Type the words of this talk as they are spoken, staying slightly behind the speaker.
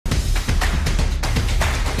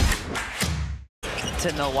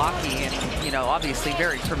to Milwaukee, and, you know, obviously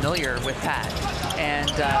very familiar with Pat. And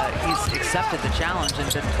he's accepted the challenge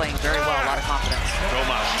and been playing very well, a lot of confidence.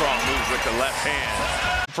 Domas, strong move with the left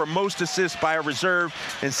hand. For most assists by a reserve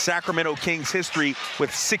in Sacramento Kings history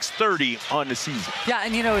with 630 on the season. Yeah,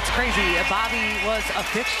 and you know, it's crazy. Bobby was a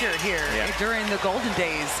fixture here during the golden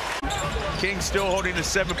days. Kings still holding a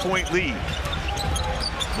 7-point lead.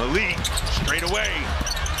 Malik straight away.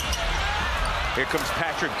 Here comes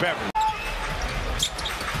Patrick Beverly.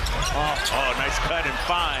 Oh, nice cut and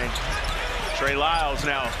find. Trey Lyles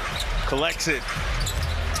now collects it.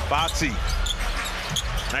 Botsy.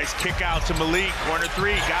 Nice kick out to Malik. Corner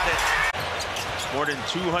three, got it. More than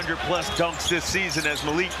 200 plus dunks this season as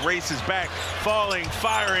Malik races back, falling,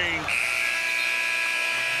 firing.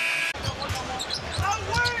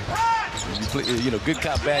 You know, good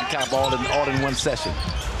cop, bad cop, all in one session.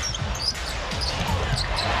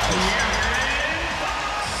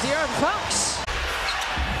 De'Aaron Fox.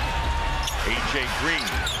 AJ Green,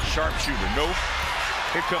 sharpshooter, nope.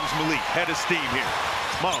 Here comes Malik, head of steam here.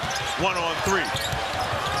 Monk, 1-on-3.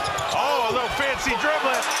 Oh, a little fancy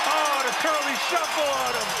dribbling. Oh, the curly shuffle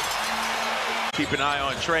on him. Keep an eye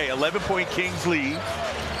on Trey, 11-point Kings lead.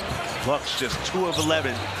 Bucks just 2 of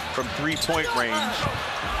 11 from 3-point range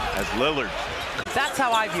as Lillard. That's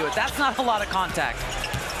how I view it. That's not a lot of contact.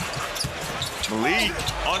 Malik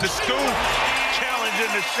on the scoop,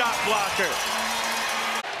 challenging the shot blocker.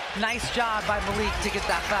 Nice job by Malik to get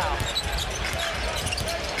that foul.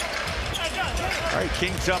 All right,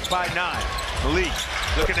 Kings up by 9. Malik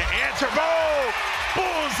looking to answer.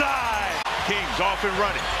 Bullseye! Kings off and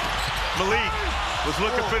running. Malik was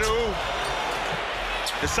looking for the oop.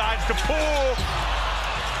 Decides to pull.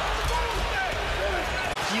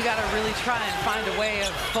 You got to really try and find a way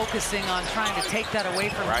of focusing on trying to take that away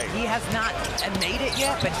from him. He has not made it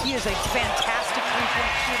yet, but he is a fantastic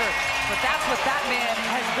three-point shooter. But that's what that man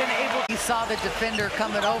has been able. He saw the defender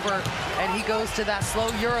coming over, and he goes to that slow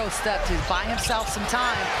Euro step to buy himself some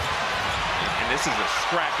time. And this is a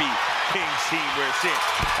scrappy Kings team we're seeing.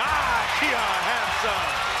 Keon Hampson.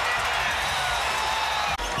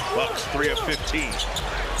 Bucks 3 of 15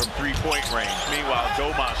 from 3-point range. Meanwhile,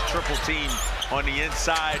 Domas triple team on the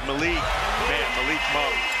inside. Malik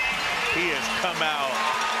Monk, he has come out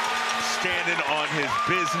standing on his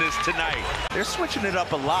business tonight. They're switching it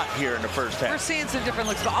up a lot here in the first half. We're seeing some different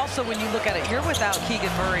looks, but also when you look at it, you're without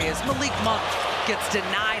Keegan Murray as Malik Monk gets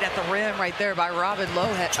denied at the rim right there by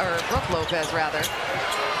Brook Lopez, rather.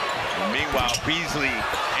 Meanwhile, Beasley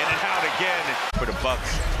in and out again for the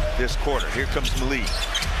Bucks this quarter. Here comes Malik.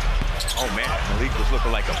 Oh man, Malik was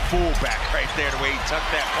looking like a fullback right there, the way he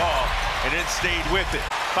tucked that ball and then stayed with it.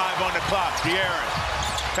 5 on the clock, De'Aaron.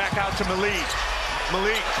 Back out to Malik.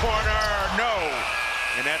 Malik, corner, no.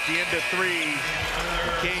 And at the end of 3,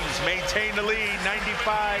 the Kings maintain the lead,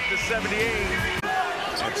 95-78.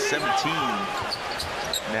 At 17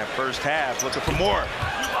 in that first half, looking for more.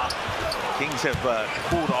 Kings have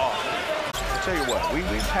cooled off. I'll tell you what, we've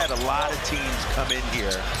had a lot of teams come in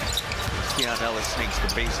here. Keon Ellis sneaks the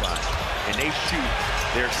baseline, and they shoot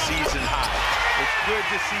their season high. It's good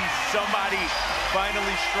to see somebody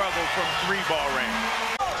finally struggle from 3-ball range.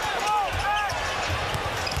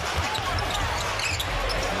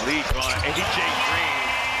 Malik on AJ Green,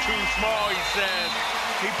 too small, he says.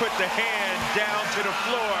 He put the hand down to the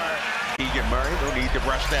floor. Keegan Murray, no need to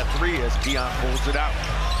rush that 3 as Keon pulls it out.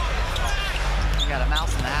 You got a mouse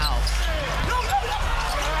in the house.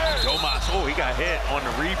 Domas, oh, he got hit on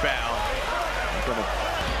the rebound.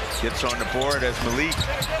 Gets on the board as Malik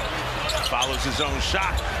follows his own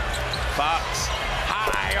shot. Fox,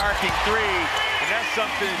 high arcing 3, and that's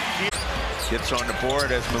something. Gets on the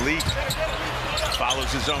board as Malik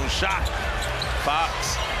follows his own shot.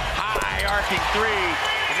 Fox, high arcing 3,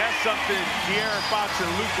 and that's something De'Aaron Fox and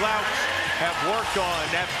Luke Louch have worked on,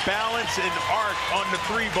 that balance and arc on the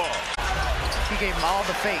 3-ball. He gave him all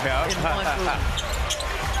the fake in one move.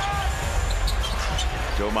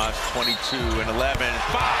 Domas 22 and 11. 5.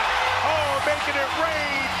 Oh, making it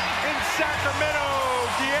rain in Sacramento.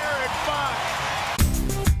 De'Aaron Fox.